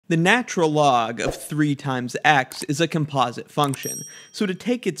The natural log of 3 times x is a composite function, so to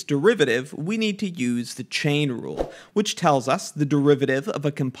take its derivative, we need to use the chain rule, which tells us the derivative of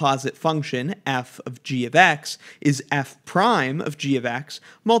a composite function f of g of x is f prime of g of x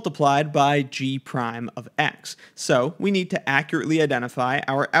multiplied by g prime of x. So we need to accurately identify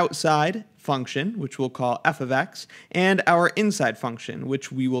our outside function, which we'll call f of x, and our inside function,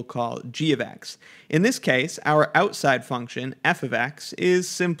 which we will call g of x. In this case, our outside function, f of x, is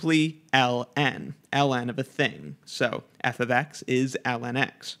simply ln of a thing. So f of x is ln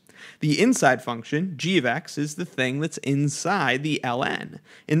x. The inside function, g of x, is the thing that's inside the ln.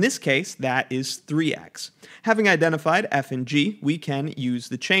 In this case, that is 3x. Having identified f and g, we can use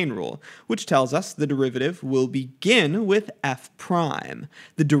the chain rule, which tells us the derivative will begin with f prime,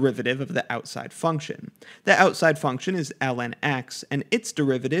 the derivative of the outside function. The outside function is ln x, and its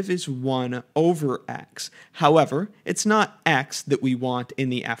derivative is 1 over x. However, it's not x that we want in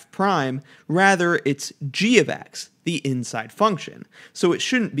the f prime, rather it's g of x, the inside function. So it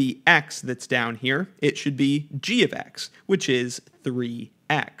shouldn't be x that's down here, it should be g of x, which is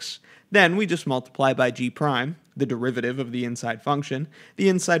 3x. Then we just multiply by g prime, the derivative of the inside function. The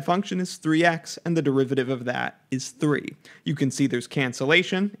inside function is 3x, and the derivative of that is 3. You can see there's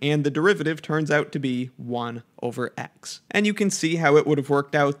cancellation, and the derivative turns out to be 1 over x. And you can see how it would have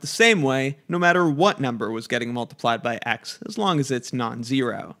worked out the same way no matter what number was getting multiplied by x, as long as it's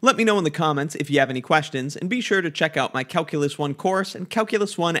non-zero. Let me know in the comments if you have any questions, and be sure to check out my Calculus 1 course and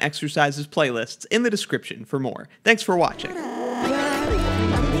Calculus 1 exercises playlists in the description for more. Thanks for watching.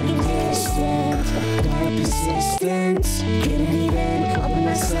 Persistence, couldn't even open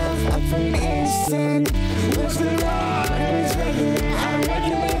myself up for an instant. What's the law? It's regular. I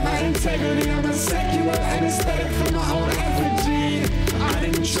regulate my integrity. I'm a secular anesthetic from my own effigy. I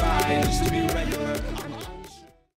didn't try just to be regular.